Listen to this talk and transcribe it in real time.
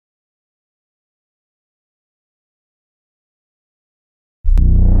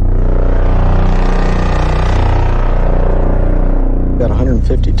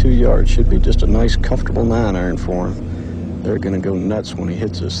152 yards should be just a nice, comfortable 9-iron for him. They're going to go nuts when he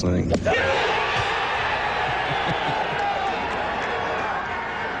hits this thing.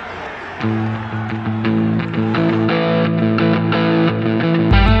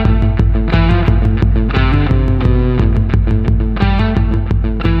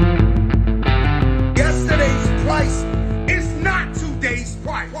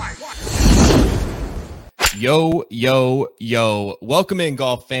 Yo. Welcome in,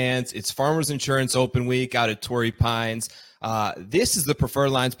 golf fans. It's Farmers Insurance Open Week out at Torrey Pines. This is the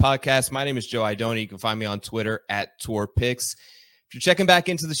Preferred Lines podcast. My name is Joe Idoni. You can find me on Twitter at TourPicks. If you're checking back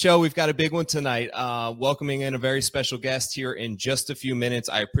into the show, we've got a big one tonight. Welcoming in a very special guest here in just a few minutes.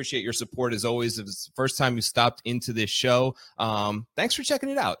 I appreciate your support as always. If it's the first time you stopped into this show, thanks for checking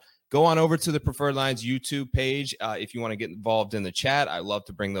it out. Go on over to the Preferred Lines YouTube page if you want to get involved in the chat. I love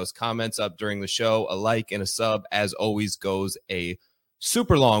to bring those comments up during the show. A like and a sub, as always, goes a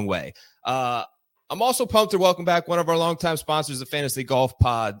super long way. I'm also pumped to welcome back one of our longtime sponsors, the Fantasy Golf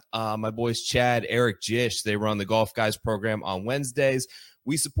Pod, my boys Chad, Eric, Jish. They run the Golf Guys program on Wednesdays.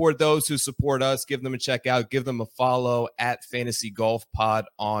 We support those who support us. Give them a check out. Give them a follow at Fantasy Golf Pod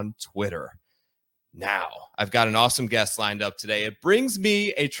on Twitter. Now, I've got an awesome guest lined up today. It brings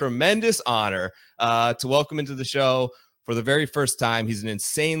me a tremendous honor to welcome into the show for the very first time. He's an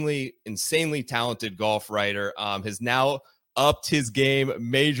insanely talented golf writer. Has now upped his game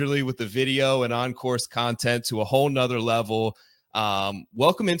majorly with the video and on-course content to a whole nother level.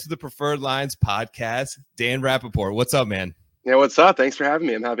 Welcome into the Preferred Lines podcast, Dan Rappaport. What's up, man? Yeah, what's up? Thanks for having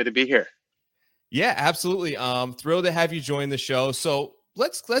me. I'm happy to be here. Yeah, absolutely. Thrilled to have you join the show. So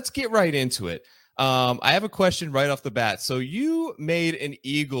let's get right into it. I have a question right off the bat. So you made an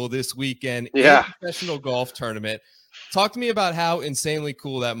eagle this weekend in a professional golf tournament. Talk to me about how insanely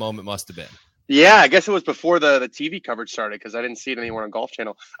cool that moment must have been. Yeah, I guess it was before the TV coverage started because I didn't see it anywhere on Golf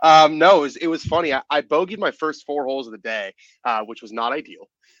Channel. No, it was funny. I bogeyed my first 4 holes of the day, which was not ideal.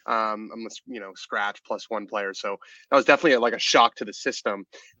 I'm a scratch plus 1 player, so that was definitely like a shock to the system.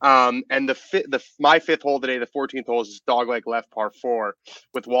 And my 5th hole today, the 14th hole, is this dogleg left par 4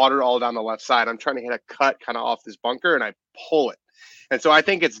 with water all down the left side. I'm trying to hit a cut kind of off this bunker, and I pull it, and so I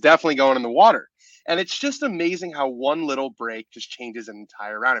think it's definitely going in the water. And it's just amazing how one little break just changes an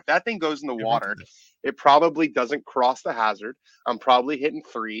entire round. If that thing goes in the water, it probably doesn't cross the hazard. I'm probably hitting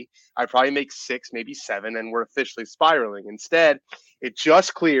 3. I probably make 6, maybe 7, and we're officially spiraling. Instead, it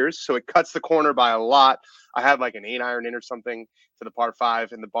just clears, so it cuts the corner by a lot. I had like an 8-iron in or something to the par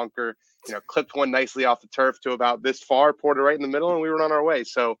 5 in the bunker, clipped one nicely off the turf to about this far, poured it right in the middle, and we were on our way.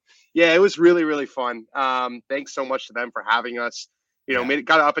 So, yeah, it was really, really fun. Thanks so much to them for having us.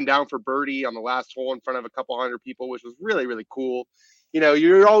 Got up and down for birdie on the last hole in front of a couple hundred people, which was really, really cool.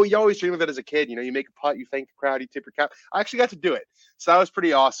 You always dream of it as a kid. You make a putt, you thank the crowd, you tip your cap. I actually got to do it. So that was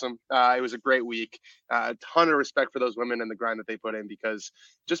pretty awesome. It was a great week. A ton of respect for those women and the grind that they put in, because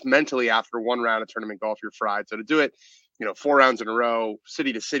just mentally after one round of tournament golf, you're fried. So to do it, 4 rounds in a row,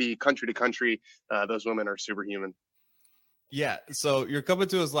 city to city, country to country, those women are superhuman. Yeah, so you're coming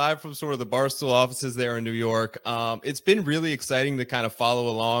to us live from sort of the Barstool offices there in New York. It's been really exciting to kind of follow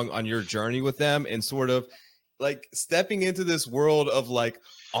along on your journey with them and sort of like stepping into this world of like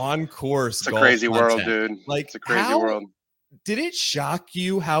on-course golf. It's a crazy content. World, dude. Like, it's a crazy world. Did it shock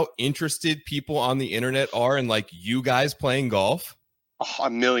you how interested people on the internet are in like you guys playing golf? Oh,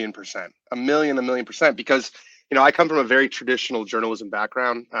 1,000,000%. A million percent. Because I come from a very traditional journalism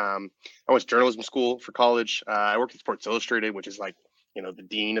background. I went to journalism school for college. I worked at Sports Illustrated, which is like, the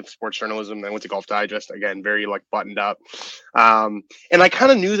dean of sports journalism. I went to Golf Digest, again, very like buttoned up. And I kind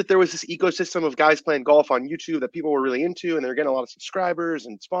of knew that there was this ecosystem of guys playing golf on YouTube that people were really into, and they're getting a lot of subscribers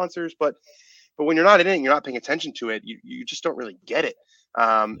and sponsors. But when you're not in it and you're not paying attention to it, you just don't really get it.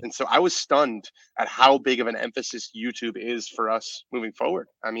 And so I was stunned at how big of an emphasis YouTube is for us moving forward.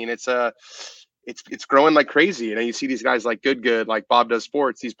 I mean, it's growing like crazy. You see these guys like Good, like Bob Does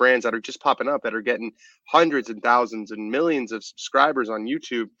Sports, these brands that are just popping up that are getting hundreds and thousands and millions of subscribers on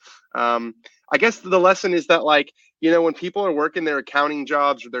YouTube. I guess the lesson is that, like, when people are working their accounting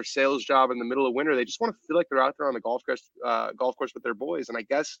jobs or their sales job in the middle of winter, they just want to feel like they're out there on the golf course with their boys. And I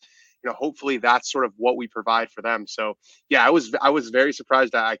guess, hopefully that's sort of what we provide for them. So yeah, I was very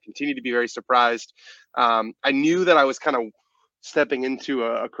surprised. I continue to be very surprised. I knew that I was kind of stepping into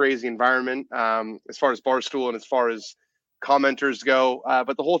a crazy environment as far as Barstool and as far as commenters go.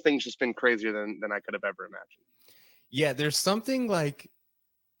 But the whole thing's just been crazier than I could have ever imagined. Yeah, there's something like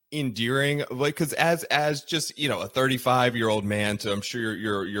endearing, like, because as just, you know, a 35-year-old man, to I'm sure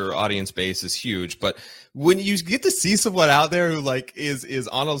your audience base is huge, but when you get to see someone out there who like is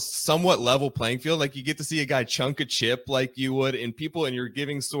on a somewhat level playing field, like you get to see a guy chunk a chip like you would, and people, and you're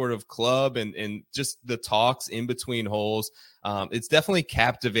giving sort of club and just the talks in between holes, it's definitely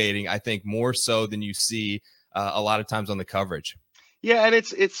captivating, I think, more so than you see a lot of times on the coverage. Yeah, and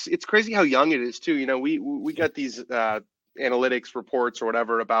it's crazy how young it is too. You know, we got these analytics reports or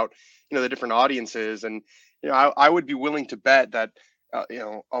whatever about, you know, the different audiences, and you know, I would be willing to bet that you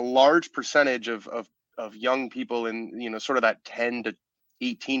know, a large percentage of young people in, you know, sort of that 10 to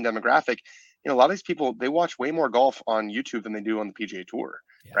 18 demographic, you know, a lot of these people, they watch way more golf on YouTube than they do on the PGA Tour.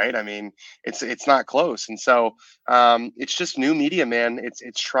 Yeah. Right. I mean, it's not close. And so it's just new media, man.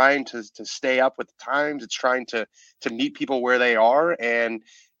 It's trying to stay up with the times. It's trying to meet people where they are. And,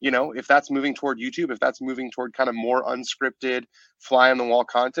 you know, if that's moving toward YouTube, if that's moving toward kind of more unscripted, fly on the wall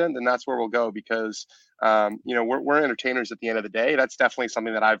content, then that's where we'll go, because, you know, we're entertainers at the end of the day. That's definitely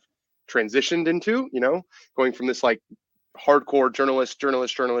something that I've transitioned into, you know, going from this like hardcore journalist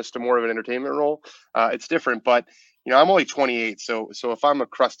to more of an entertainment role. It's different, but you know, I'm only 28, so if I'm a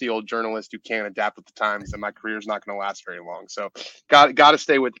crusty old journalist who can't adapt with the times, then my career is not going to last very long. So got to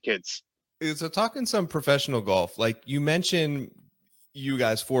stay with the kids. So talking some professional golf, like you mentioned, you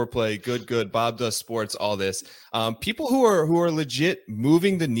guys, Foreplay, good, Bob Does Sports, all this. People who are legit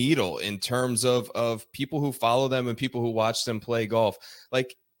moving the needle in terms of people who follow them and people who watch them play golf.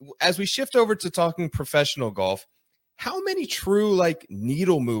 Like, as we shift over to talking professional golf, how many true like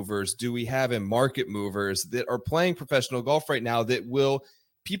needle movers do we have in market movers that are playing professional golf right now that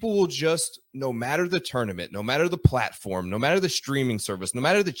people will just, no matter the tournament, no matter the platform, no matter the streaming service, no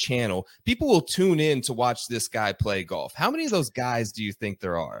matter the channel, people will tune in to watch this guy play golf? How many of those guys do you think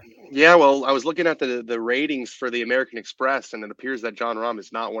there are? Yeah, well, I was looking at the ratings for the American Express, and it appears that Jon Rahm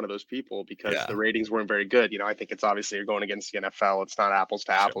is not one of those people, because the ratings weren't very good. You know, I think it's obviously you're going against the NFL. It's not apples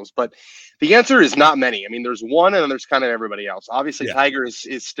to apples, but the answer is not many. I mean, there's one, and then there's kind of everybody else. Obviously, Tiger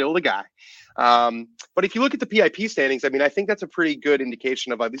is still the guy. But if you look at the PIP standings, I mean, I think that's a pretty good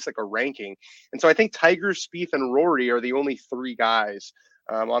indication of at least like a ranking. And so I think Tiger, Spieth, and Rory are the only three guys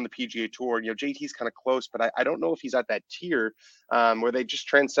on the PGA Tour. You know, JT's kind of close, but I don't know if he's at that tier where they just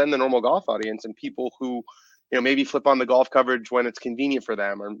transcend the normal golf audience and people who, you know, maybe flip on the golf coverage when it's convenient for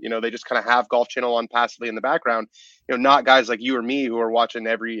them, or, you know, they just kind of have Golf Channel on passively in the background. You know, not guys like you or me who are watching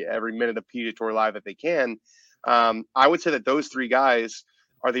every minute of PGA Tour live that they can. I would say that those three guys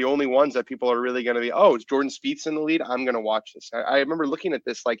are the only ones that people are really going to be, oh, it's Jordan Spieth's in the lead, I'm going to watch this. I remember looking at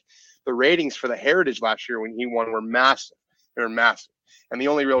this, like the ratings for the Heritage last year when he won were massive. They were massive. And the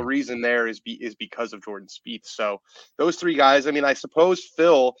only real reason there is because of Jordan Spieth. So those three guys, I mean, I suppose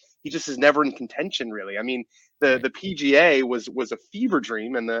Phil, he just is never in contention, really. I mean, the PGA was a fever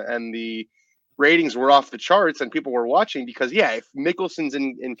dream, and the ratings were off the charts and people were watching because, yeah, if Mickelson's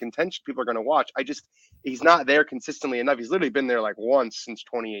in contention, people are going to watch. He's not there consistently enough. He's literally been there like once since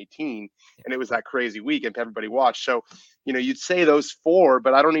 2018, and it was that crazy week and everybody watched. So, you know, you'd say those four,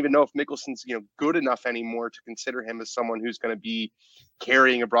 but I don't even know if Mickelson's, you know, good enough anymore to consider him as someone who's going to be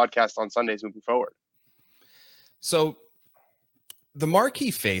carrying a broadcast on Sundays moving forward. So the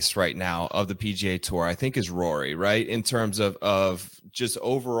marquee face right now of the PGA Tour, I think, is Rory, right? In terms of just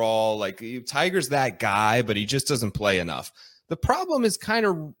overall, like, Tiger's that guy, but he just doesn't play enough. The problem is kind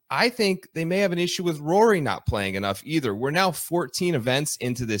of, I think they may have an issue with Rory not playing enough either. We're now 14 events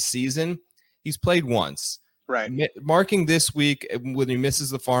into this season. He's played once. Right. Marking this week when he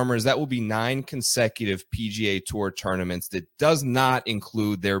misses the Farmers, that will be 9 consecutive PGA Tour tournaments. That does not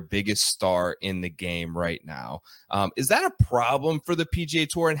include their biggest star in the game right now. Is that a problem for the PGA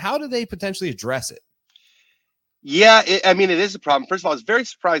Tour, and how do they potentially address it? Yeah, I mean, it is a problem. First of all, I was very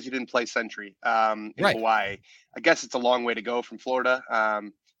surprised he didn't play Sentry in Hawaii. I guess it's a long way to go from Florida.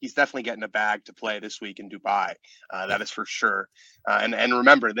 He's definitely getting a bag to play this week in Dubai. That is for sure. And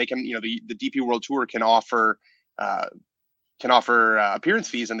remember, they can, you know, the DP World Tour can offer appearance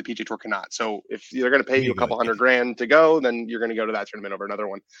fees, and the PGA Tour cannot. So if they're going to pay you a couple $100,000 to go, then you're going to go to that tournament over another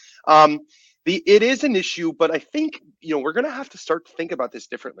one. It is an issue, but I think, you know, we're going to have to start to think about this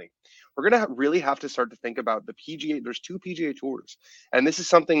differently. We're going to really have to start to think about the PGA. There's 2 PGA Tours, and this is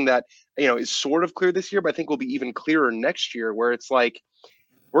something that, you know, is sort of clear this year, but I think will be even clearer next year, where it's like,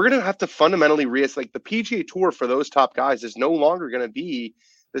 we're going to have to fundamentally like the PGA Tour for those top guys is no longer going to be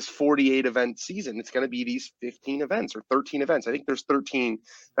this 48 event season. It's going to be these 15 events or 13 events. I think there's 13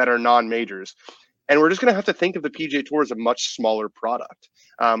 that are non-majors. And we're just going to have to think of the PGA Tour as a much smaller product.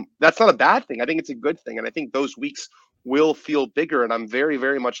 That's not a bad thing. I think it's a good thing. And I think those weeks will feel bigger. And I'm very,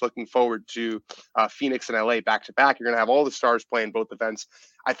 very much looking forward to Phoenix and LA back to back. You're going to have all the stars playing both events.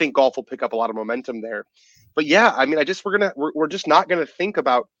 I think golf will pick up a lot of momentum there. But yeah, I mean, we're just not going to think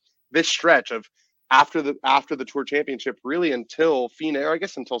about this stretch of after the Tour Championship really until Phoenix, or I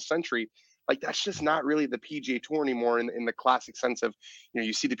guess until Century. Like, that's just not really the PGA Tour anymore in the classic sense of,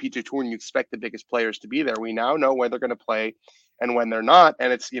 you see the PGA Tour and you expect the biggest players to be there. We now know when they're going to play and when they're not.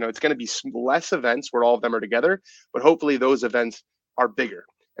 And it's going to be less events where all of them are together, but hopefully those events are bigger.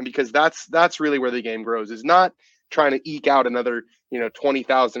 And because that's really where the game grows, is not trying to eke out another,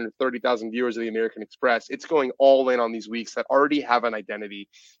 20,000 or 30,000 viewers of the American Express. It's going all in on these weeks that already have an identity,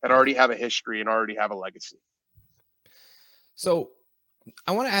 that already have a history, and already have a legacy. So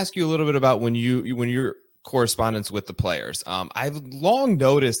I want to ask you a little bit about when your correspondence with the players. I've long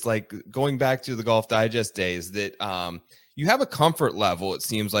noticed, like going back to the Golf Digest days, that you have a comfort level, it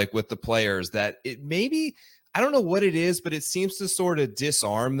seems like, with the players that it maybe, I don't know what it is, but it seems to sort of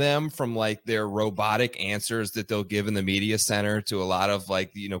disarm them from like their robotic answers that they'll give in the media center to a lot of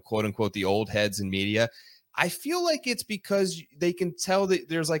like, quote unquote, the old heads in media. I feel like it's because they can tell that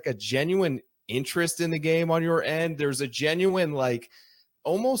there's like a genuine interest in the game on your end. There's a genuine, like,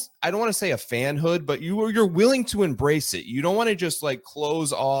 almost, I don't want to say a fanhood, but you're willing to embrace it. You don't want to just like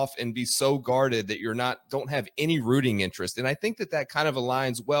close off and be so guarded that don't have any rooting interest. And I think that kind of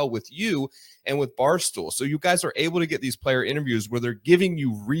aligns well with you and with Barstool. So you guys are able to get these player interviews where they're giving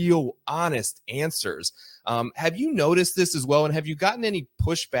you real, honest answers. Have you noticed this as well? And have you gotten any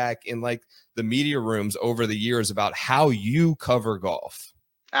pushback in like the media rooms over the years about how you cover golf?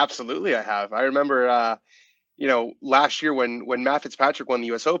 Absolutely, I have. I remember, last year when Matt Fitzpatrick won the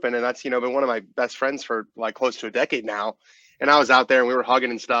U.S. Open, and that's, been one of my best friends for like close to a decade now. And I was out there and we were hugging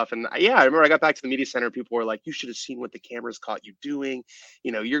and stuff. And yeah, I remember I got back to the media center. People were like, "You should have seen what the cameras caught you doing.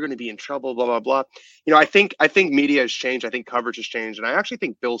 You're going to be in trouble, blah, blah, blah." I think media has changed. I think coverage has changed. And I actually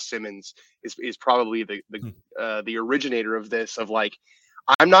think Bill Simmons is probably the originator of this, of like,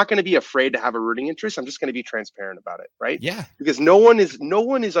 I'm not going to be afraid to have a rooting interest. I'm just going to be transparent about it, right? Yeah. Because no one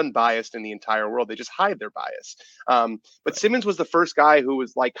is unbiased in the entire world. They just hide their bias. But Simmons was the first guy who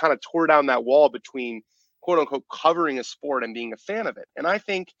was like kind of tore down that wall between quote unquote covering a sport and being a fan of it. And I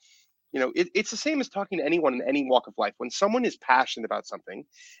think, it's the same as talking to anyone in any walk of life. When someone is passionate about something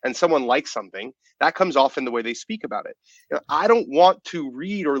and someone likes something, that comes off in the way they speak about it. I don't want to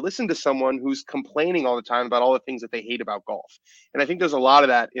read or listen to someone who's complaining all the time about all the things that they hate about golf. And I think there's a lot of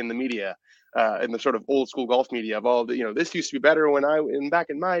that in the media, in the sort of old school golf media of all the, this used to be better back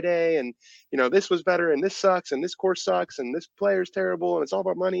in my day. And, this was better and this sucks and this course sucks and this player's terrible and it's all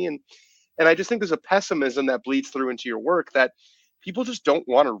about money. And I just think there's a pessimism that bleeds through into your work that people just don't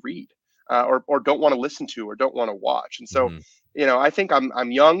want to read. Or don't want to listen to, or don't want to watch. And so, I think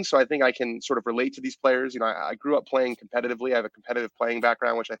I'm young, so I think I can sort of relate to these players. I grew up playing competitively. I have a competitive playing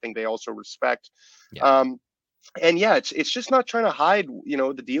background, which I think they also respect. Yeah. And yeah, it's just not trying to hide,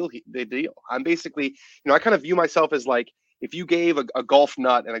 the deal. I'm basically, I kind of view myself as like, if you gave a golf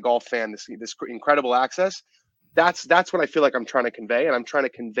nut and a golf fan this incredible access, that's what I feel like I'm trying to convey, and I'm trying to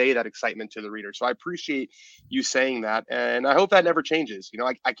convey that excitement to the reader. So I appreciate you saying that, and I hope that never changes.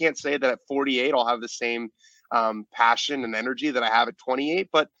 I can't say that at 48 I'll have the same passion and energy that I have at 28,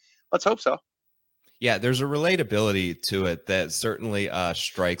 but let's hope so. Yeah, there's a relatability to it that certainly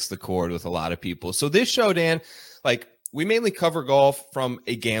strikes the chord with a lot of people. So this show, Dan, like, we mainly cover golf from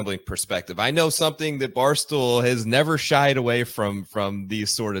a gambling perspective. I know something that Barstool has never shied away from these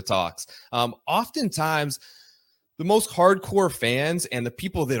sort of talks. Oftentimes, the most hardcore fans and the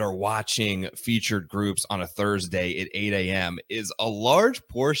people that are watching featured groups on a Thursday at 8 a.m. is a large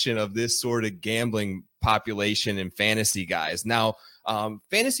portion of this sort of gambling population and fantasy guys. Now,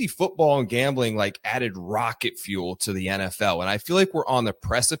 fantasy football and gambling like added rocket fuel to the NFL. And I feel like we're on the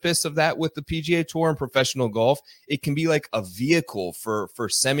precipice of that with the PGA Tour and professional golf. It can be like a vehicle for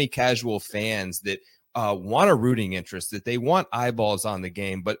semi-casual fans that want a rooting interest, that they want eyeballs on the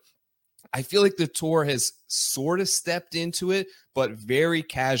game. But I feel like the tour has sort of stepped into it, but very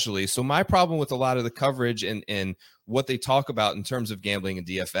casually. So my problem with a lot of the coverage and what they talk about in terms of gambling and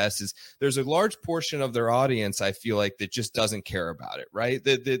DFS is there's a large portion of their audience, I feel like, that just doesn't care about it, right?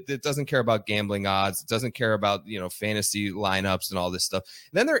 That doesn't care about gambling odds, doesn't care about, fantasy lineups and all this stuff.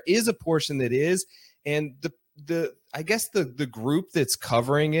 And then there is a portion that is, and I guess the group that's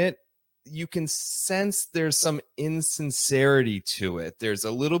covering it, you can sense there's some insincerity to it. There's a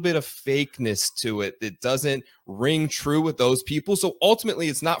little bit of fakeness to it that doesn't ring true with those people. So ultimately,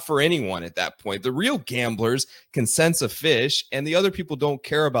 it's not for anyone at that point. The real gamblers can sense a fish, and the other people don't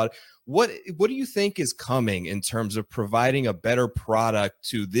care about it. What do you think is coming in terms of providing a better product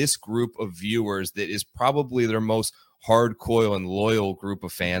to this group of viewers that is probably their most hardcore and loyal group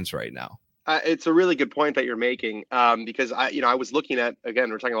of fans right now. It's a really good point that you're making, because I was looking at, again,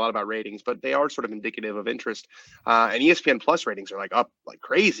 we're talking a lot about ratings, but they are sort of indicative of interest. And ESPN Plus ratings are like up like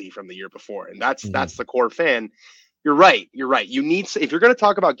crazy from the year before, and that's the core fan. You're right. You need, if you're going to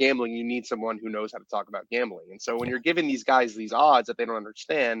talk about gambling, you need someone who knows how to talk about gambling. And so when you're giving these guys these odds that they don't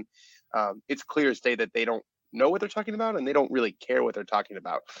understand, it's clear as day that they don't know what they're talking about and they don't really care what they're talking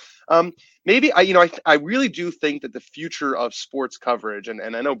about. Maybe I really do think that the future of sports coverage, and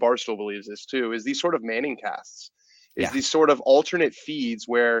I know Barstool believes this too, is these sort of Manning casts, these sort of alternate feeds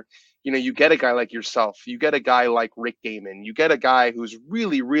where you get a guy like yourself, you get a guy like Rick Gehman, you get a guy who's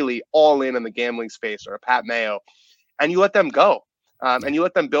really, really all in the gambling space, or a Pat Mayo, and you let them go, and you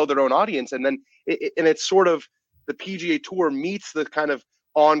let them build their own audience, and then it's sort of the PGA Tour meets the kind of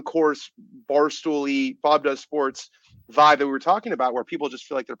on-course Barstool-y Bob Does Sports vibe that we were talking about, where people just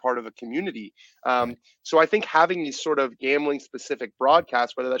feel like they're part of a community. So I think having these sort of gambling-specific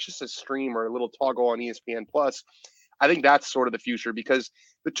broadcasts, whether that's just a stream or a little toggle on ESPN Plus, I think that's sort of the future, because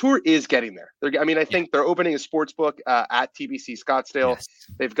the tour is getting there. I think they're opening a sports book at TBC Scottsdale. Yes.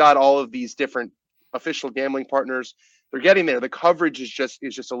 They've got all of these different official gambling partners. They're getting there. The coverage is just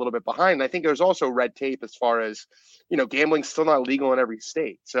a little bit behind. And I think there's also red tape as far as, gambling's still not legal in every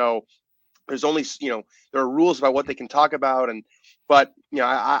state. So there's only, there are rules about what they can talk about. But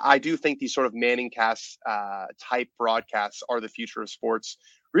I do think these sort of Manning cast type broadcasts are the future of sports,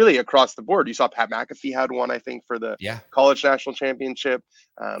 really across the board. You saw Pat McAfee had one, I think, for the college national championship.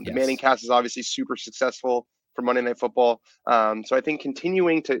 The Manning cast is obviously super successful for Monday Night Football. So I think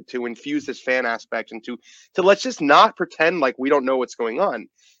continuing to infuse this fan aspect and to let's just not pretend like we don't know what's going on.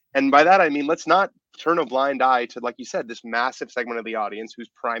 And by that, I mean, let's not turn a blind eye to, like you said, this massive segment of the audience whose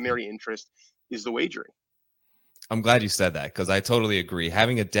primary interest is the wagering. I'm glad you said that, because I totally agree.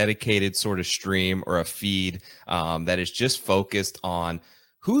 Having a dedicated sort of stream or a feed that is just focused on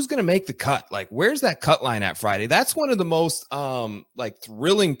who's going to make the cut? Like, where's that cut line at Friday? That's one of the most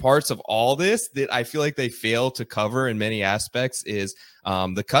thrilling parts of all this that I feel like they fail to cover in many aspects is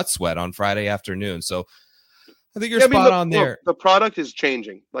the cut sweat on Friday afternoon. So I think you're spot on there. The product is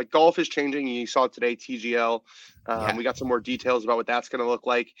changing. Like, golf is changing. You saw today TGL. We got some more details about what that's going to look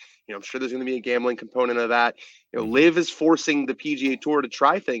like. I'm sure there's going to be a gambling component of that. Live is forcing the PGA Tour to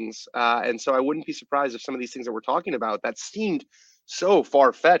try things. And so I wouldn't be surprised if some of these things that we're talking about that seemed so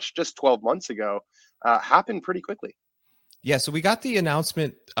far-fetched just 12 months ago happened pretty quickly. Yeah, so we got the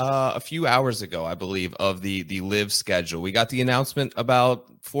announcement a few hours ago, I believe, of the Live schedule. We got the announcement about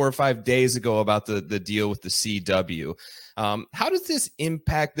 4 or 5 days ago about the deal with the CW. How does this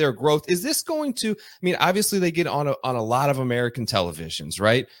impact their growth? Is this going to, obviously they get on a lot of American televisions,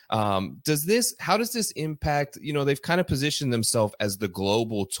 right? How does this impact, they've kind of positioned themselves as the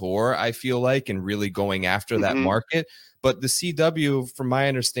global tour, I feel like, and really going after that market. But the CW, from my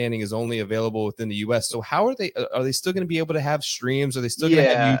understanding, is only available within the US. So how are they still going to be able to have streams? Are they still going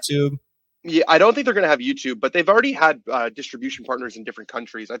to have YouTube? Yeah, I don't think they're going to have YouTube, but they've already had distribution partners in different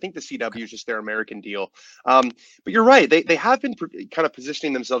countries. I think the CW is just their American deal. But you're right. They have been kind of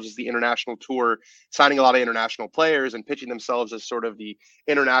positioning themselves as the international tour, signing a lot of international players and pitching themselves as sort of the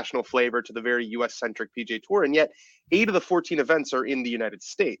international flavor to the very US-centric PGA Tour. And yet 8 of the 14 events are in the United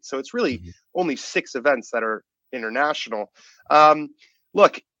States. So it's really only 6 events that are international.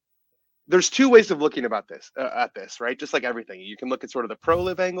 Look, there's 2 ways of looking about this, at this, right? Just like everything, you can look at sort of the pro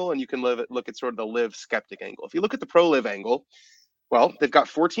live angle, and you can look at sort of the live skeptic angle. If you look at the pro live angle, well, they've got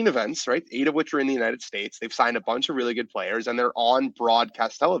 14 events, right? 8 of which are in the United States. They've signed a bunch of really good players, and they're on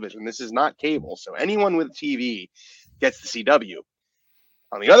broadcast television. This is not cable, so anyone with TV gets the CW.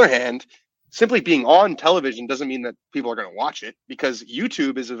 On the other hand, simply being on television doesn't mean that people are going to watch it, because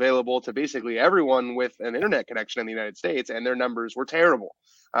YouTube is available to basically everyone with an internet connection in the United States, and their numbers were terrible.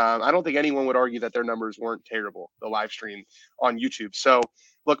 I don't think anyone would argue that their numbers weren't terrible, the live stream on YouTube. So,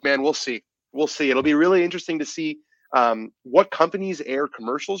 look, man, we'll see. It'll be really interesting to see what companies air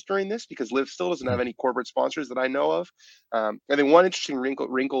commercials during this, because Live still doesn't have any corporate sponsors that I know of. I think one interesting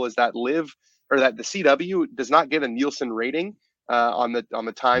wrinkle is that the CW does not get a Nielsen rating on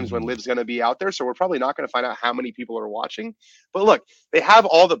the times when Live's going to be out there. So we're probably not going to find out how many people are watching. But look, they have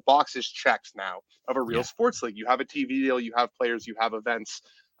all the boxes checked now of a real sports league. You have a TV deal, you have players, you have events.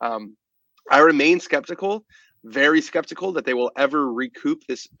 I remain skeptical, very skeptical, that they will ever recoup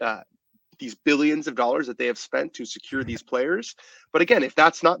these billions of dollars that they have spent to secure these players. But again, if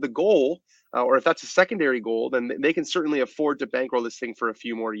that's not the goal, or if that's a secondary goal, then they can certainly afford to bankroll this thing for a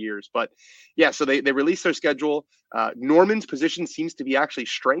few more years. But yeah, so they released their schedule. Norman's position seems to be actually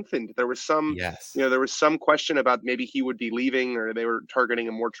strengthened. There was some, Yes. there was some question about maybe he would be leaving or they were targeting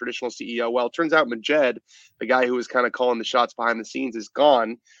a more traditional CEO. Well, it turns out Majed, the guy who was kind of calling the shots behind the scenes, is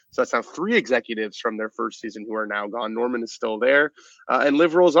gone. So that's now 3 executives from their first season who are now gone. Norman is still there, and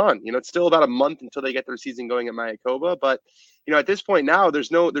Liv rolls on. It's still about a month until they get their season going at Mayakoba, but at this point now,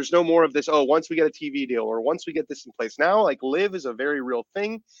 there's no more of this. Oh, once we get a TV deal or once we get this in place. Now, like, Liv is a very real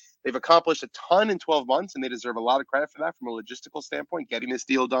thing. They've accomplished a ton in 12 months, and they deserve a lot of credit for that from a logistical standpoint, getting this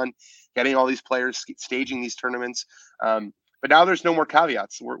deal done, getting all these players, staging these tournaments. But now there's no more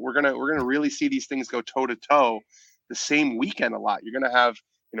caveats. We're gonna really see these things go toe to toe the same weekend a lot. You're gonna have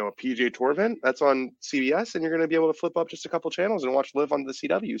a PGA Tour event that's on CBS, and you're gonna be able to flip up just a couple channels and watch Liv on the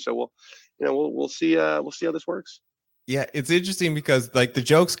CW. So we'll see how this works. Yeah, it's interesting because like the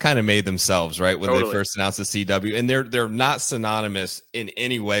jokes kind of made themselves, right? When Totally. they first announced the CW, and they're not synonymous in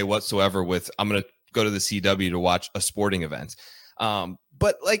any way whatsoever with I'm going to go to the CW to watch a sporting event.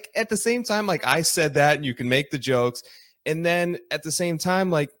 But like at the same time, like I said that, and you can make the jokes, and then at the same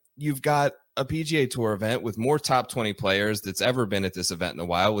time, like you've got a PGA Tour event with more top 20 players that's ever been at this event in a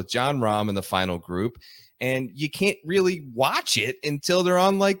while, with Jon Rahm in the final group. And you can't really watch it until they're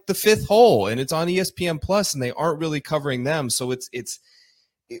on like the 5th hole, and it's on ESPN Plus, and they aren't really covering them. So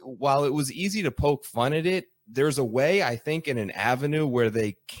while it was easy to poke fun at it, there's a way, I think, in an avenue where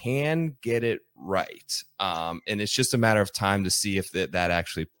they can get it right. And it's just a matter of time to see if that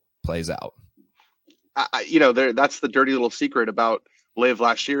actually plays out. That's the dirty little secret about Liv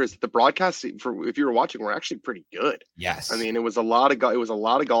last year, is that the broadcasts, if you were watching, were actually pretty good. Yes. I mean, it was a lot of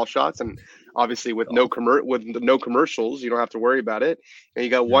golf shots, and obviously with no commercials, you don't have to worry about it. And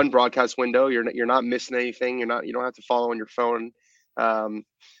you got one broadcast window. You're not missing anything. You don't have to follow on your phone.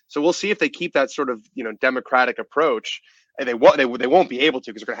 So we'll see if they keep that sort of democratic approach. And they won't be able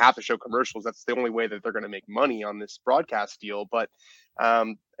to, because they're going to have to show commercials. That's the only way that they're going to make money on this broadcast deal. But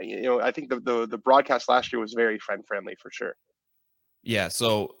I think the broadcast last year was very friend friendly for sure. Yeah,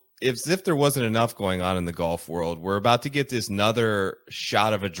 so if there wasn't enough going on in the golf world, we're about to get this another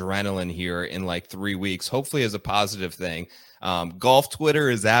shot of adrenaline here in like 3 weeks, hopefully as a positive thing. Golf Twitter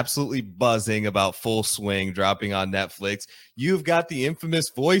is absolutely buzzing about Full Swing dropping on Netflix. You've got the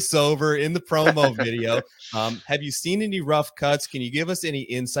infamous voiceover in the promo video. Have you seen any rough cuts? Can you give us any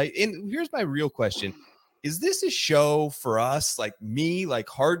insight? And here's my real question. Is this a show for us, like me, like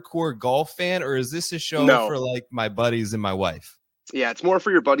hardcore golf fan, or is this a show for like my buddies and my wife? Yeah, it's more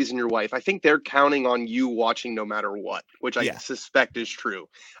for your buddies and your wife. I think they're counting on you watching no matter what, which I suspect is true.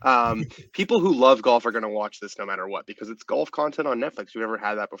 People who love golf are going to watch this no matter what, because it's golf content on Netflix. We've never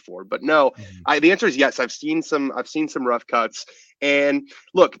had that before. But no, the answer is yes. I've seen some rough cuts. And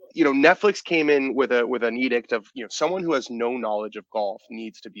look, Netflix came in with an edict of, someone who has no knowledge of golf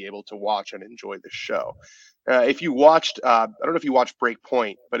needs to be able to watch and enjoy the show. If you watched, I don't know if you watched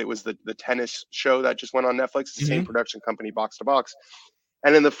Breakpoint, but it was the tennis show that just went on Netflix. It's the same production company, Box to Box.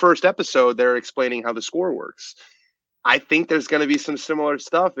 And in the first episode, they're explaining how the score works. I think there's going to be some similar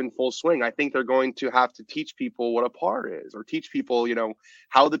stuff in Full Swing. I think they're going to have to teach people what a par is, or teach people,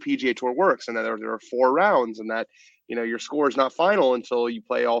 how the PGA Tour works, and that there are 4 rounds, and that, your score is not final until you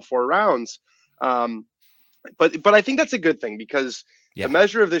play all 4 rounds. But I think that's a good thing, because the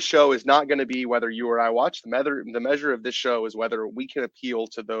measure of this show is not going to be whether you or I watch. The measure of this show is whether we can appeal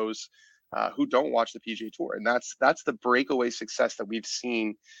to those who don't watch the PGA Tour. And that's the breakaway success that we've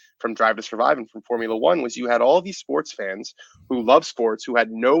seen from Drive to Survive and from Formula One, was you had all these sports fans who love sports, who had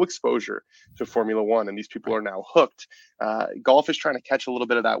no exposure to Formula One, and these people are now hooked. Golf is trying to catch a little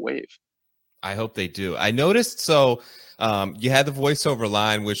bit of that wave. I hope they do. I noticed. So you had the voiceover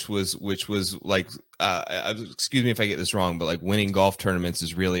line, which was like, excuse me if I get this wrong, but like winning golf tournaments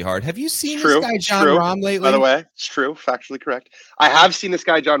is really hard. Have you seen this guy, Jon Rahm, lately? By the way, it's true. Factually correct. I have seen this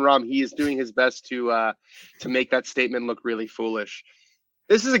guy, Jon Rahm. He is doing his best to make that statement look really foolish.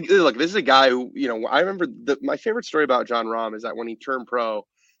 This is a guy who, I remember my favorite story about Jon Rahm is that when he turned pro,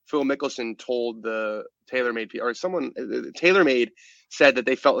 Phil Mickelson told the TaylorMade said that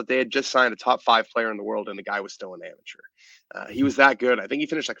they felt that they had just signed a top 5 player in the world, and the guy was still an amateur. He was that good. I think he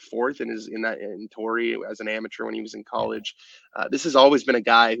finished like 4th in Torrey as an amateur when he was in college. This has always been a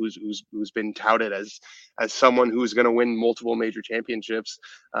guy who's been touted as someone who's going to win multiple major championships.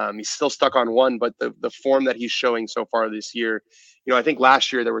 He's still stuck on one, but the form that he's showing so far this year, I think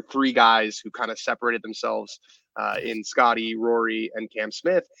last year there were 3 guys who kind of separated themselves in Scotty, Rory, and Cam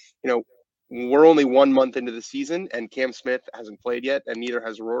Smith. We're only 1 month into the season, and Cam Smith hasn't played yet, and neither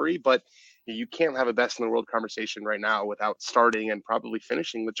has Rory. But you can't have a best in the world conversation right now without starting and probably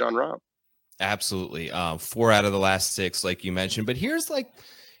finishing with Jon Rahm. Absolutely. 4 out of the last 6, like you mentioned. But here's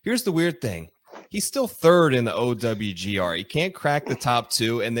the weird thing. he's still third in the OWGR. He can't crack the top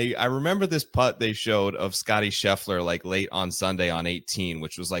two. And I remember this putt they showed of Scotty Scheffler like late on Sunday on 18,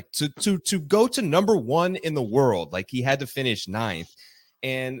 which was like to go to number one in the world. Like he had to finish ninth.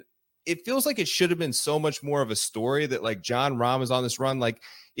 And it feels like it should have been so much more of a story that like Jon Rahm is on this run. Like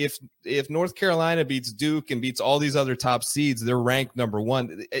if North Carolina beats Duke and beats all these other top seeds, they're ranked number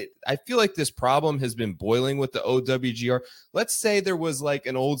one. I feel like this problem has been boiling with the OWGR. Let's say there was like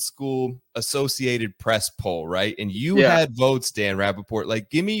an old school Associated Press poll, right? And you had votes, Dan Rappaport. Like,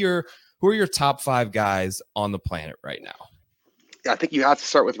 give me who are your top 5 guys on the planet right now? I think you have to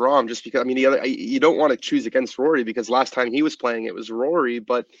start with Rahm just because, I mean, you don't want to choose against Rory because last time he was playing, it was Rory,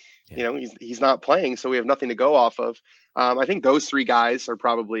 but you know, he's not playing. So we have nothing to go off of. I think those 3 guys are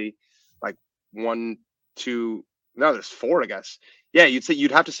probably like 1, 2, no, there's 4, I guess. Yeah.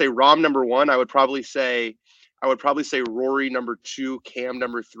 You'd have to say Rahm number 1. I would probably say Rory number 2, Cam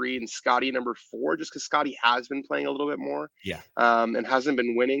number 3, and Scotty number 4, just because Scotty has been playing a little bit more. Yeah. And hasn't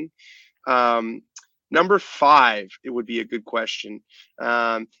been winning. Number 5, it would be a good question.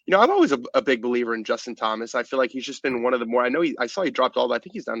 You know, I'm always a big believer in Justin Thomas. I feel like he's just been one of the more. I saw he dropped all. I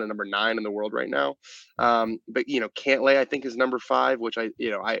think he's down to number 9 in the world right now. But you know, Cantlay I think is number 5, which I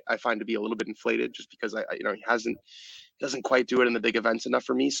find to be a little bit inflated just because he doesn't quite do it in the big events enough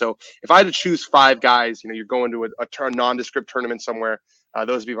for me. So if I had to choose 5 guys, you know, you're going to a nondescript tournament somewhere.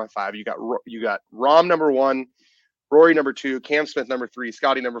 Those would be my 5. You got Rahm number 1. Rory number 2, Cam Smith number 3,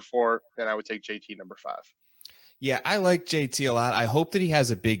 Scotty number 4, and I would take JT number 5. Yeah, I like JT a lot. I hope that he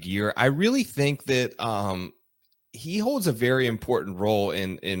has a big year. I really think that he holds a very important role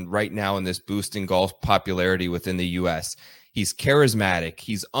in right now in this boost in golf popularity within the U.S. He's charismatic.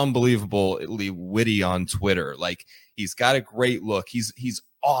 He's unbelievably witty on Twitter. Like he's got a great look. He's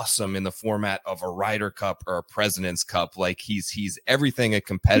awesome in the format of a Ryder Cup or a President's Cup. Like he's everything a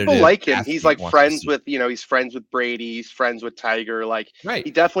competitive. People like him. He's like friends with, you know, he's friends with Brady. He's friends with Tiger. Like right.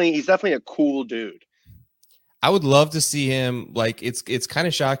 He's definitely a cool dude. I would love to see him. Like it's kind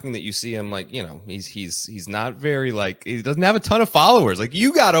of shocking that you see him like, you know, he's not very like, he doesn't have a ton of followers. Like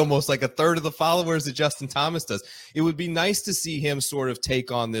you got almost like a third of the followers that Justin Thomas does. It would be nice to see him sort of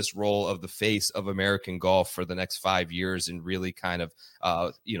take on this role of the face of American golf for the next 5 years and really kind of,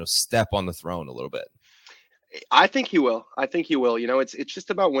 step on the throne a little bit. I think he will. You know, it's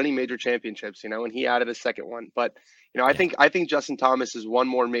just about winning major championships, you know, and he added a second one. But, you know, I think Justin Thomas is one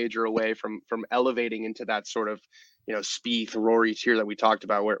more major away from elevating into that sort of, you know, Spieth, Rory tier that we talked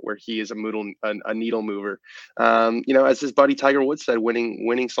about where he is a needle mover. You know, as his buddy Tiger Woods said,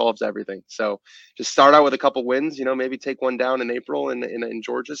 winning solves everything. So just start out with a couple wins, you know, maybe take one down in April in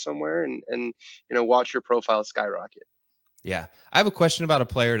Georgia somewhere and, you know, watch your profile skyrocket. Yeah. I have a question about a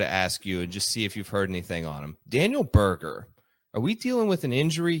player to ask you and just see if you've heard anything on him. Daniel Berger. Are we dealing with an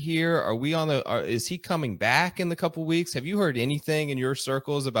injury here? Are we is he coming back in the couple weeks? Have you heard anything in your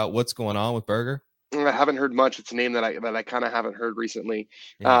circles about what's going on with Berger? I haven't heard much. It's a name that I kind of haven't heard recently.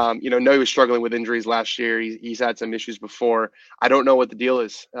 Yeah. You know he was struggling with injuries last year. He's had some issues before. I don't know what the deal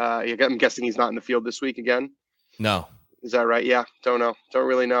is. I'm guessing he's not in the field this week again. No. Is that right? Yeah. Don't know. Don't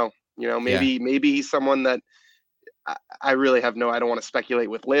really know. You know, maybe he's someone that I really have I don't want to speculate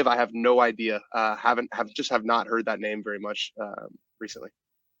with Liv. I have no idea. Have not heard that name very much recently.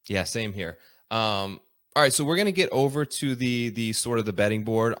 Yeah, same here. All right, so we're going to get over to the sort of the betting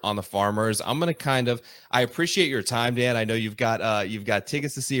board on the Farmers. I'm going to I appreciate your time, Dan. I know you've got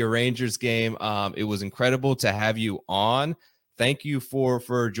tickets to see a Rangers game. It was incredible to have you on. Thank you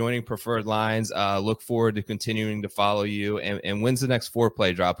for joining Preferred Lines. Look forward to continuing to follow you. And when's the next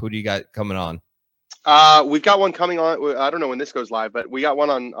foreplay drop? Who do you got coming on? We've got one coming on. I don't know when this goes live, but we got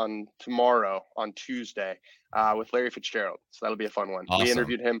one on tomorrow on Tuesday with Larry Fitzgerald. So that'll be a fun one. Awesome.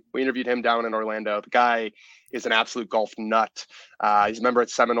 We interviewed him down in Orlando. The guy is an absolute golf nut. He's a member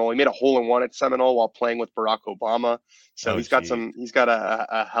at Seminole. He made a hole-in-one at Seminole while playing with Barack Obama. So he's got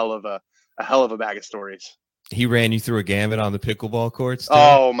a hell of a bag of stories. He ran you through a gambit on the pickleball courts.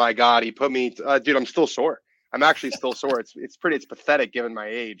 Oh my God. He put me, dude, I'm still sore. I'm actually still sore. It's pathetic given my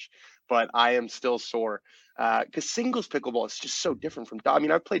age, but I am still sore because singles pickleball is just so different from. I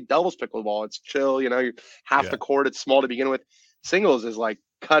mean, I've played doubles pickleball. It's chill, you know. You're half the court. It's small to begin with. Singles is like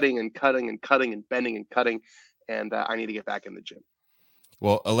cutting and cutting and cutting and bending and cutting, and I need to get back in the gym.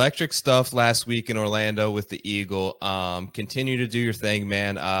 Well, electric stuff last week in Orlando with the Eagle. Continue to do your thing,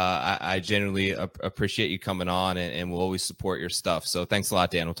 man. I genuinely appreciate you coming on, and we'll always support your stuff. So thanks a lot,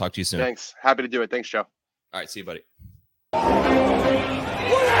 Dan. We'll talk to you soon. Thanks. Happy to do it. Thanks, Joe. All right. See you, buddy.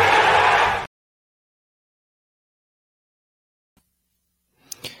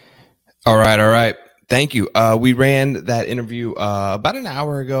 All right. Thank you. We ran that interview about an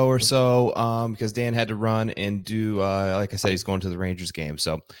hour ago or so because Dan had to run and do, like I said, he's going to the Rangers game.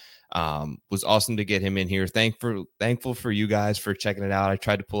 So was awesome to get him in here. Thankful for you guys for checking it out. I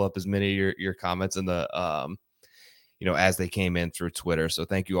tried to pull up as many of your comments in the as they came in through Twitter. So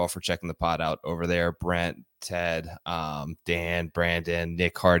thank you all for checking the pod out over there. Brent, Ted, Dan, Brandon,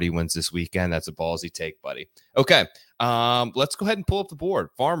 Nick Hardy wins this weekend. That's a ballsy take, buddy. Okay. Let's go ahead and pull up the board.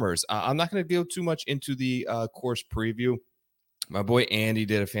 Farmers. I'm not going to go too much into the course preview. My boy Andy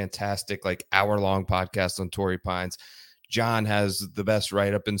did a fantastic hour-long podcast on Torrey Pines. John has the best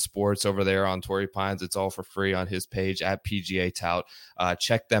write-up in sports over there on Torrey Pines. It's all for free on his page at PGA Tout.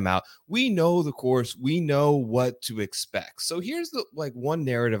 Check them out. We know the course. We know what to expect. So here's the one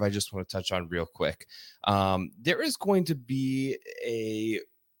narrative I just want to touch on real quick. There is going to be a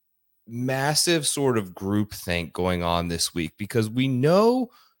massive sort of group think going on this week because we know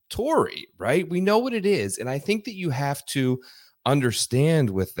Torrey, right? We know what it is. And I think that you have to understand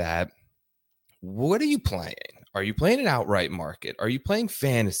with that, what are you playing? Are you playing an outright market? Are you playing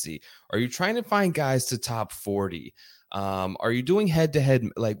fantasy? Are you trying to find guys to top 40? Are you doing head-to-head?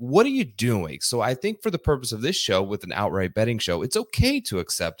 What are you doing? So I think for the purpose of this show with an outright betting show, it's okay to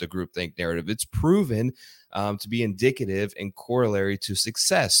accept a groupthink narrative. It's proven to be indicative and corollary to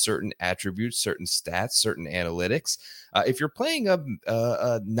success, certain attributes, certain stats, certain analytics. If you're playing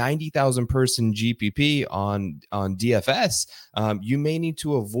a 90,000 person GPP on DFS, you may need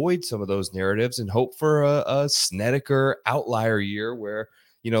to avoid some of those narratives and hope for a Snedeker outlier year where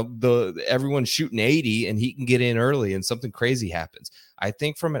everyone's shooting 80 and he can get in early and something crazy happens. I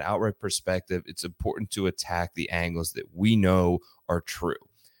think from an outright perspective, it's important to attack the angles that we know are true.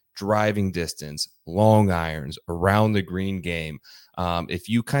 Driving distance, long irons, around the green game. If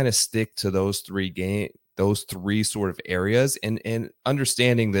you kind of stick to those three sort of areas and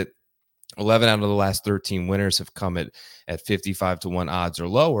understanding that 11 out of the last 13 winners have come at 55-1 odds or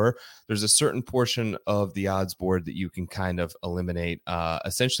lower, there's a certain portion of the odds board that you can kind of eliminate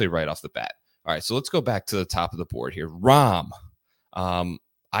essentially right off the bat. All right, so let's go back to the top of the board here. Rahm.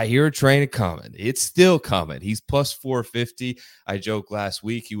 I hear a train coming. It's still coming. He's plus 450. I joked last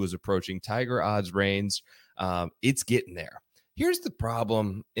week he was approaching Tiger odds range. It's getting there. Here's the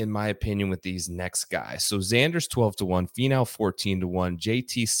problem, in my opinion, with these next guys. So Xander's 12-1, Finau 14-1,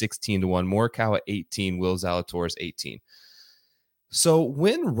 JT 16-1, Morikawa 18, Will Zalatoris 18. So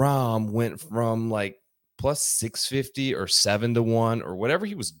when Rahm went from plus 650 or 7-1 or whatever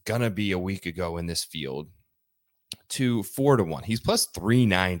he was gonna be a week ago in this field to 4-1, he's plus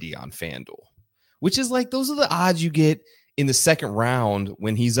 390 on FanDuel, which is those are the odds you get in the second round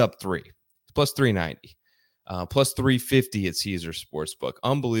when he's up 3. It's plus 390. Plus 350 at Caesar Sportsbook.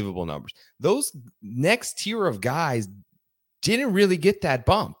 Unbelievable numbers. Those next tier of guys didn't really get that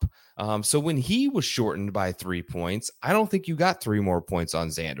bump. So when he was shortened by 3 points, I don't think you got 3 more points on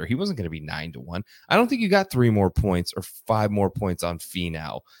Xander. He wasn't going to be 9-1. I don't think you got 3 more points or 5 more points on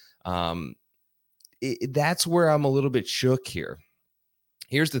Finau. That's where I'm a little bit shook here.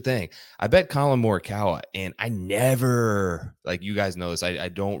 Here's the thing. I bet Colin Morikawa, and I never, you guys know this, I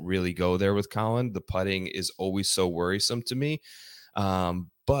don't really go there with Colin. The putting is always so worrisome to me.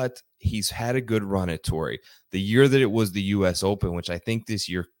 But he's had a good run at Torrey. The year that it was the U.S. Open, which I think this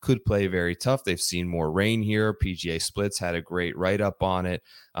year could play very tough. They've seen more rain here. PGA Splits had a great write-up on it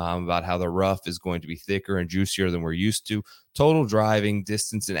about how the rough is going to be thicker and juicier than we're used to. Total driving,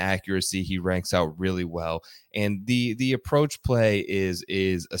 distance, and accuracy, he ranks out really well. And the approach play is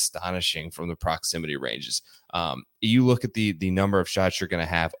astonishing from the proximity ranges. You look at the number of shots you're going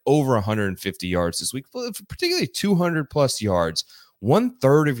to have over 150 yards this week, particularly 200-plus yards.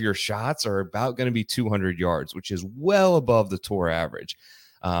 1/3 of your shots are about going to be 200 yards, which is well above the tour average.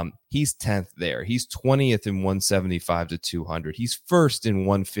 He's 10th there. He's 20th in 175-200. He's first in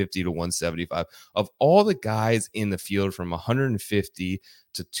 150-175. Of all the guys in the field from 150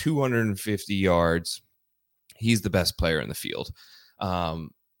 to 250 yards, he's the best player in the field. Well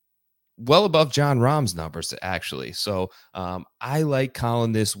above Jon Rahm's numbers, actually. So I like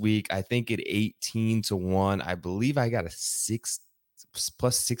Colin this week. I think at 18-1, I believe I got a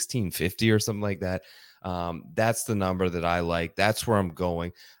plus 1650 or something like that. That's the number that I like. That's where I'm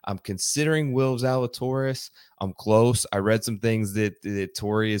going. I'm considering Will Zalatoris. I'm close. I read some things that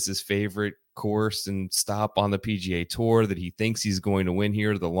Torrey is his favorite course and stop on the PGA Tour, that he thinks he's going to win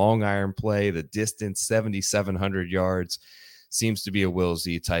here. The long iron play, the distance, 7,700 yards, seems to be a Will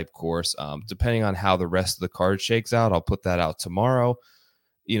Z type course. Depending on how the rest of the card shakes out, I'll put that out tomorrow.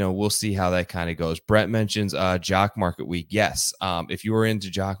 we'll see how that kind of goes. Brett mentions Jock Market week. Yes. If you are into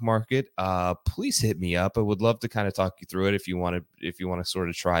Jock Market, please hit me up. I would love to kind of talk you through it if you want to sort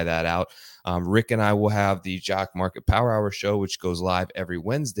of try that out. Rick and I will have the Jock Market Power Hour show, which goes live every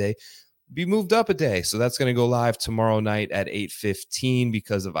Wednesday, be moved up a day. So that's going to go live tomorrow night at 8:15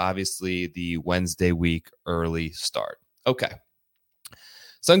 because of obviously the Wednesday week early start. Okay.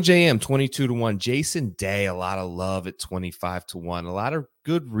 Sung JM 22-1. Jason Day, a lot of love at 25-1. A lot of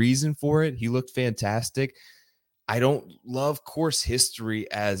good reason for it. He looked fantastic. I don't love course history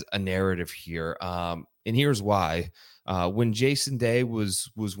as a narrative here. And here's why. When Jason Day was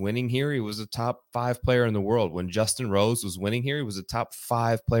winning here, he was a top 5 player in the world. When Justin Rose was winning here, he was a top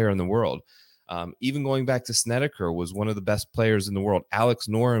 5 player in the world. Even going back to Snedeker, was one of the best players in the world. Alex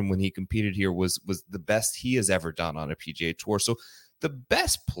Noren, when he competed here, was the best he has ever done on a PGA Tour. So the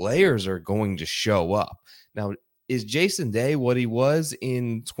best players are going to show up. Now, is Jason Day what he was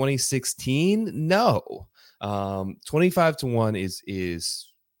in 2016? No. 25-1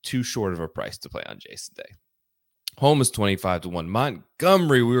 is too short of a price to play on Jason Day. Home is 25-1.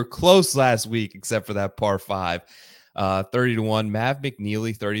 Montgomery, we were close last week, except for that par 5. 30-1. Mav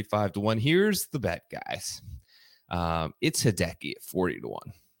McNeely, 35-1. Here's the bet, guys. It's Hideki at 40-1.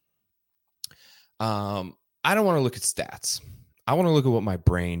 I don't want to look at stats. I want to look at what my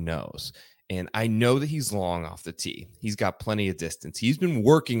brain knows. And I know that he's long off the tee. He's got plenty of distance. He's been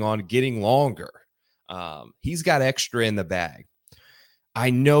working on getting longer. He's got extra in the bag. I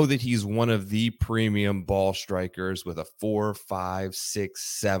know that he's one of the premium ball strikers with a 4, 5,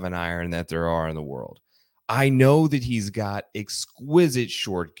 6, 7 iron that there are in the world. I know that he's got exquisite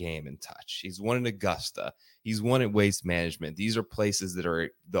short game and touch. He's won at Augusta. He's won at Waste Management. These are places that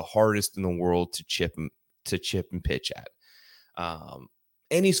are the hardest in the world to chip and pitch at.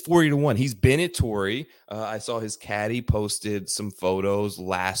 And he's 40-1. He's been at Torrey. I saw his caddy posted some photos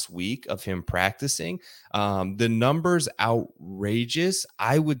last week of him practicing. The number's outrageous.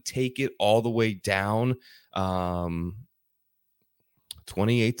 I would take it all the way down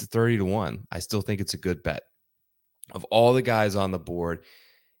 28-30-1. I still think it's a good bet. Of all the guys on the board,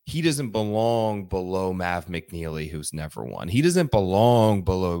 he doesn't belong below Mav McNeely, who's never won. He doesn't belong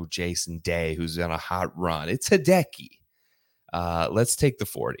below Jason Day, who's on a hot run. It's Hideki. Let's take the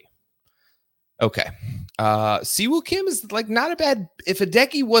 40. Okay. Siwoo Kim is like not a bad. If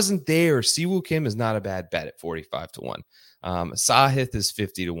Hideki wasn't there, Siwoo Kim is not a bad bet at 45-1. Sahith is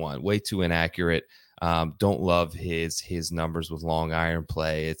 50-1. Way too inaccurate. Don't love his numbers with long iron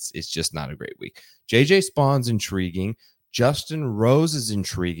play. It's just not a great week. JJ Spawn's intriguing. Justin Rose is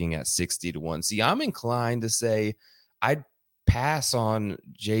intriguing at 60-1. See, I'm inclined to say I'd pass on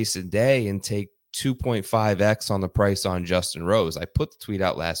Jason Day and take 2.5x on the price on Justin Rose. I put the tweet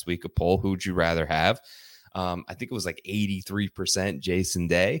out last week, a poll. Who would you rather have? I think it was like 83% Jason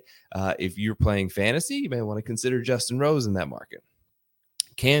Day. If you're playing fantasy, you may want to consider Justin Rose in that market.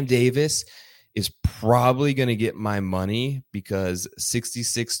 Cam Davis is probably going to get my money because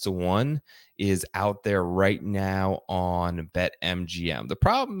 66-1 is out there right now on BetMGM. The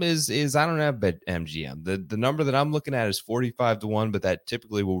problem is I don't have BetMGM. The number that I'm looking at is 45-1, but that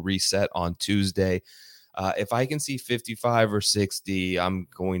typically will reset on Tuesday. If I can see 55 or 60, I'm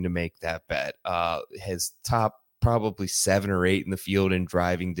going to make that bet. His top probably 7 or 8 in the field in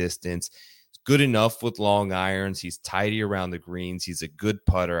driving distance. Good enough with long irons. He's tidy around the greens. He's a good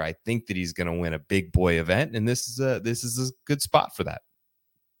putter. I think that he's going to win a big boy event, and this is a good spot for that.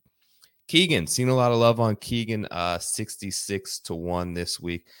 Keegan, seen a lot of love on Keegan, 66-1 this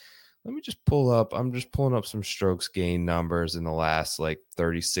week. Let me just pull up. I'm just pulling up some strokes gain numbers in the last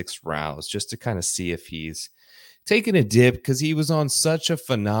 36 rounds just to kind of see if he's taking a dip because he was on such a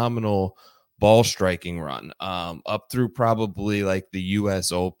phenomenal ball striking run up through probably the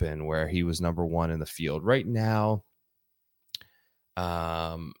US Open where he was number 1 in the field. Right now,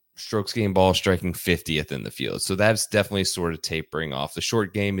 strokes gained ball striking 50th in the field. So that's definitely sort of tapering off. The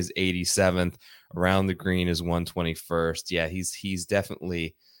short game is 87th. Around the green is 121st. Yeah, he's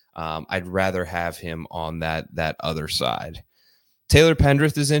definitely I'd rather have him on that other side. Taylor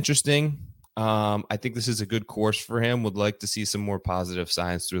Pendrith is interesting. I think this is a good course for him. Would like to see some more positive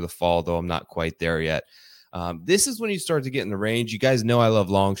signs through the fall, though I'm not quite there yet. This is when you start to get in the range. You guys know I love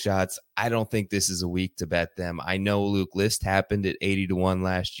long shots. I don't think this is a week to bet them. I know Luke List happened at 80-1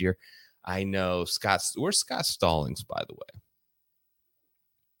 last year. I know where's Scott Stallings, by the way?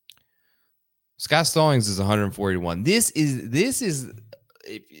 Scott Stallings is 140-1. This is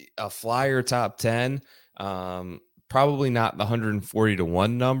a flyer top 10. Probably not the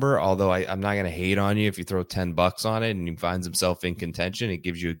 140-1 number, although I'm not going to hate on you if you throw $10 on it and he finds himself in contention. It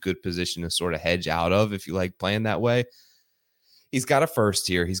gives you a good position to sort of hedge out of if you like playing that way. He's got a first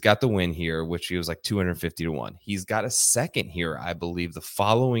here. He's got the win here, which he was like 250 to 1. He's got a second here, I believe, the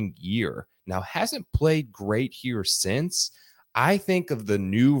following year. Now, hasn't played great here since. I think of the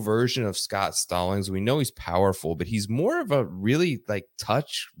new version of Scott Stallings. We know he's powerful, but he's more of a really like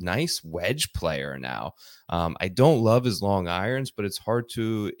nice wedge player now. I don't love his long irons, but it's hard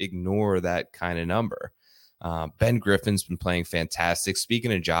to ignore that kind of number. Ben Griffin's been playing fantastic.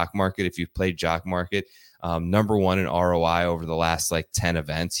 Speaking of Jock Market, if you've played Jock Market, number one in ROI over the last like 10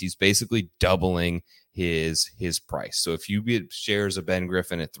 events, he's basically doubling his price. So if you get shares of Ben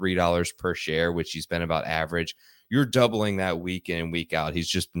Griffin at $3 per share, which he's been about average, you're doubling that week in and week out. He's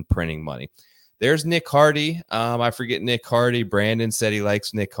just been printing money. There's Nick Hardy. I forget Nick Hardy. Brandon said he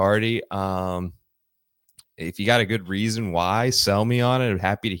likes Nick Hardy. If you got a good reason why, sell me on it. I'm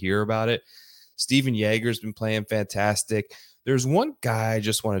happy to hear about it. Steven Yeager's been playing fantastic. There's one guy I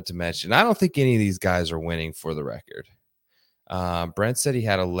just wanted to mention. I don't think any of these guys are winning for the record. Brent said he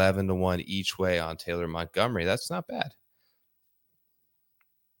had 11 to 1 each way on Taylor Montgomery. That's not bad.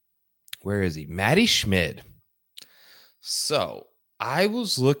 Where is he? Matty Schmid. So I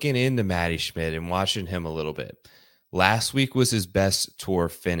was looking into Matty Schmid and watching him a little bit. Last week was his best tour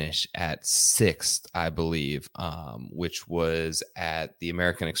finish at 6th, I believe, which was at the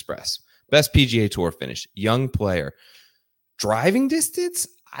American Express. Best PGA Tour finish. Young player. Driving distance,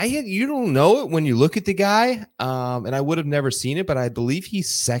 you don't know it when you look at the guy, and I would have never seen it, but I believe he's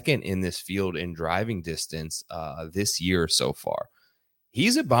second in this field in driving distance this year so far.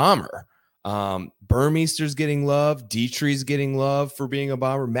 He's a bomber. Burmeister's getting love. Dietrich's getting love for being a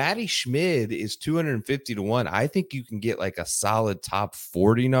bomber. Matty Schmid is 250 to 1. I think you can get like a solid top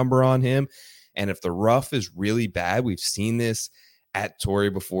 40 number on him. And if the rough is really bad, we've seen this at Torrey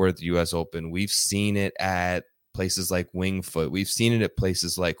before at the U.S. Open. We've seen it at places like Wingfoot. We've seen it at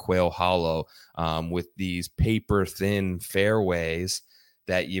places like Quail Hollow with these paper thin fairways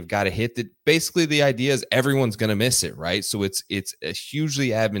that you've got to hit. That basically the idea is everyone's going to miss it, right? So it's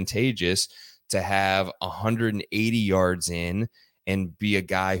hugely advantageous to have 180 yards in and be a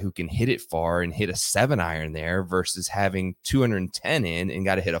guy who can hit it far and hit a 7-iron there versus having 210 in and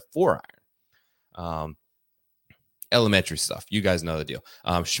got to hit a 4-iron. Elementary stuff. You guys know the deal.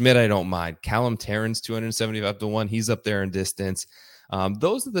 Schmidt, I don't mind. Callum Tarrant's 275 to 1. He's up there in distance.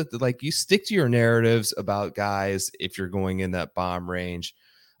 Those are like, you stick to your narratives about guys if you're going in that bomb range.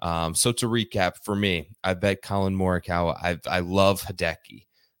 So to recap, for me, I bet Colin Morikawa. I love Hideki.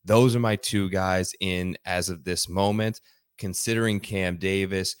 Those are my two guys in as of this moment. Considering Cam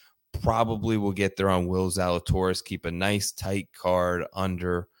Davis, probably will get there on Will Zalatoris. Keep a nice tight card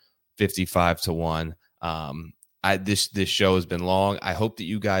under 55 to 1. This show has been long. I hope that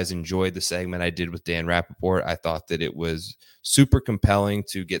you guys enjoyed the segment I did with Dan Rappaport. I thought that it was super compelling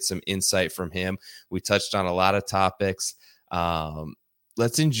to get some insight from him. We touched on a lot of topics.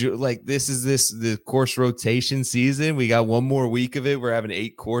 Let's enjoy, like, the course rotation season. We got one more week of it. We're having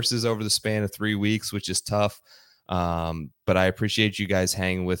 8 courses over the span of 3 weeks, which is tough. But I appreciate you guys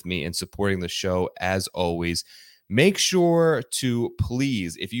hanging with me and supporting the show as always. Make sure to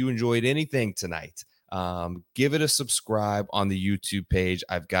please, if you enjoyed anything tonight, give it a subscribe on the YouTube page.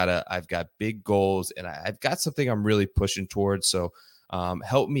 I've got big goals and I've got something I'm really pushing towards. So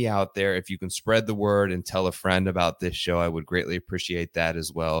help me out there. If you can spread the word and tell a friend about this show, I would greatly appreciate that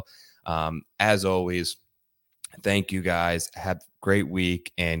as well. As always, thank you guys. Have a great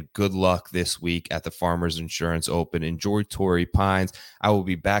week and good luck this week at the Farmers Insurance Open. Enjoy Torrey Pines. I will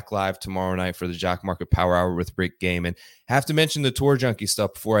be back live tomorrow night for the Jock Market Power Hour with Rick Gaiman. Have to mention the Tour Junkie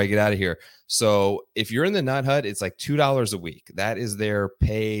stuff before I get out of here. So if you're in the Nut Hut, it's like $2 a week. That is their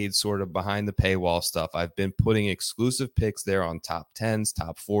paid sort of behind the paywall stuff. I've been putting exclusive picks there on top 10s,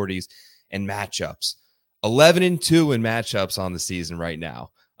 top 40s, and matchups. 11-2 in matchups on the season right now.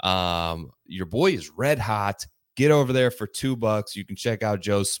 Your boy is red hot. Get over there for $2. You can check out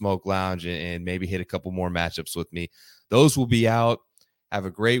Joe's Smoke Lounge and maybe hit a couple more matchups with me. Those will be out. Have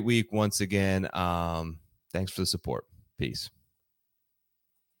a great week once again. Thanks for the support. Peace.